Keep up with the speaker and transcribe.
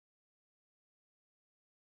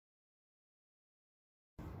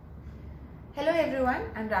Hello everyone,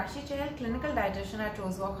 I'm Rashi Chahal, clinical dietitian at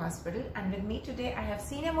Rosewalk Hospital, and with me today I have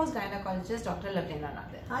senior most gynecologist Dr. Lavrina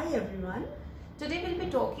Nadir. Hi everyone. Today we'll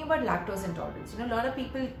be talking about lactose intolerance. A lot of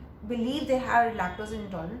people believe they have lactose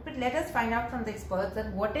intolerance, but let us find out from the experts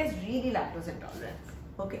that what is really lactose intolerance.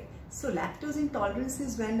 Okay, so lactose intolerance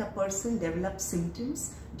is when a person develops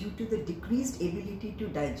symptoms due to the decreased ability to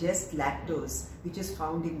digest lactose, which is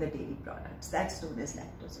found in the dairy products. That's known as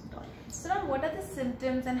lactose intolerance. So now what are the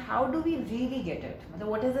symptoms and how do we really get it?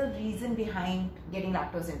 What is the reason behind getting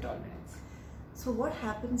lactose intolerance? So what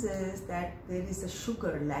happens is that there is a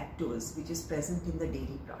sugar, lactose, which is present in the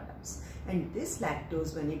dairy products. And this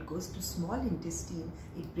lactose, when it goes to small intestine,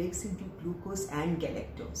 it breaks into glucose and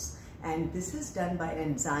galactose. And this is done by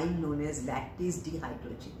an enzyme known as lactase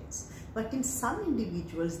dehydrogenase. But in some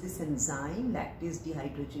individuals, this enzyme, lactase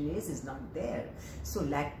dehydrogenase, is not there. So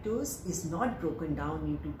lactose is not broken down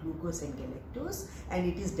into glucose and galactose, and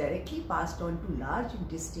it is directly passed on to large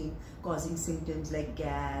intestine, causing symptoms like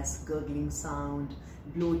gas, gurgling sound,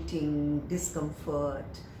 bloating,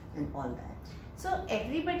 discomfort, and all that. So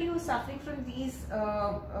everybody who's suffering from these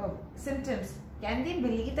symptoms, can they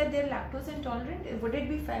believe that they're lactose intolerant? Would it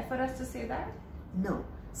be fair for us to say that? No.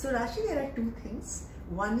 So Rashi, there are two things.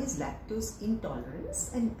 One is lactose intolerance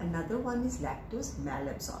and another one is lactose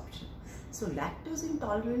malabsorption. So lactose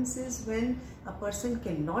intolerance is when a person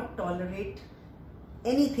cannot tolerate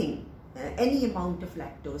anything, any amount of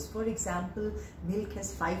lactose. For example, milk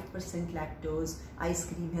has 5% lactose, ice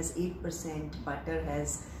cream has 8%, butter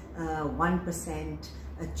has 1%,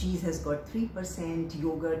 cheese has got 3%,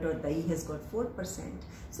 yogurt or dahi has got 4%.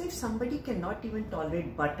 So if somebody cannot even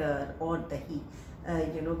tolerate butter or dahi,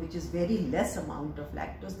 which is very less amount of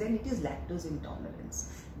lactose, then it is lactose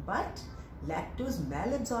intolerance. But lactose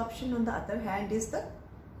malabsorption, on the other hand, is the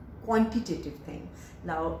quantitative thing.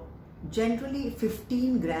 Now, generally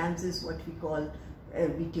 15 grams is what we call,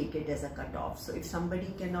 we take it as a cutoff. So if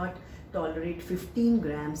somebody cannot tolerate 15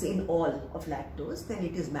 grams in all of lactose, then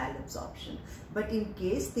it is malabsorption. But in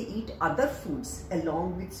case they eat other foods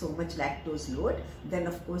along with so much lactose load, then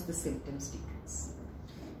of course the symptoms decrease.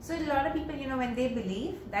 So a lot of people, when they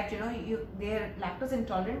believe that, they're lactose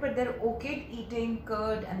intolerant, but they're okay eating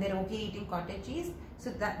curd and they're okay eating cottage cheese. So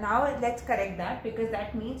that now let's correct that, because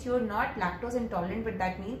that means you're not lactose intolerant, but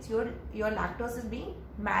that means your lactose is being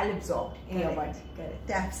malabsorbed in your body. Correct,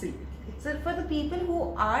 absolutely. So for the people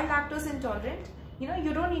who are lactose intolerant,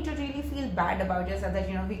 you don't need to really feel bad about yourself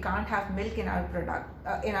that, we can't have milk in our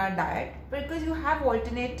in our diet, because you have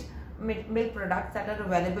alternate milk products that are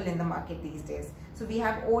available in the market these days. So we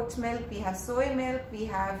have oats milk, we have soy milk, we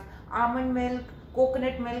have almond milk,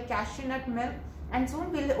 coconut milk, cashew nut milk, and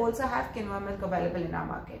soon we'll also have quinoa milk available in our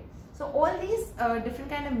market. So all these different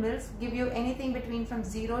kind of milks give you anything between from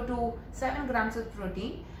 0 to 7 grams of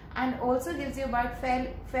protein, and also gives you about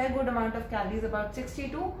fair good amount of calories, about 60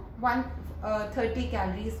 to 130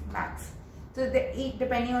 calories max. So they eat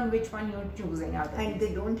depending on which one you're choosing out. And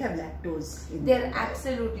they don't have lactose in They're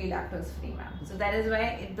absolutely lactose free, ma'am. So that is why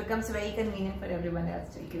it becomes very convenient for everyone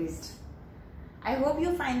else to use. I hope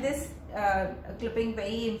you find this clipping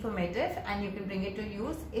very informative and you can bring it to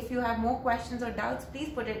use. If you have more questions or doubts, please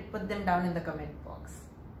put them down in the comment box.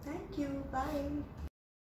 Thank you. Bye.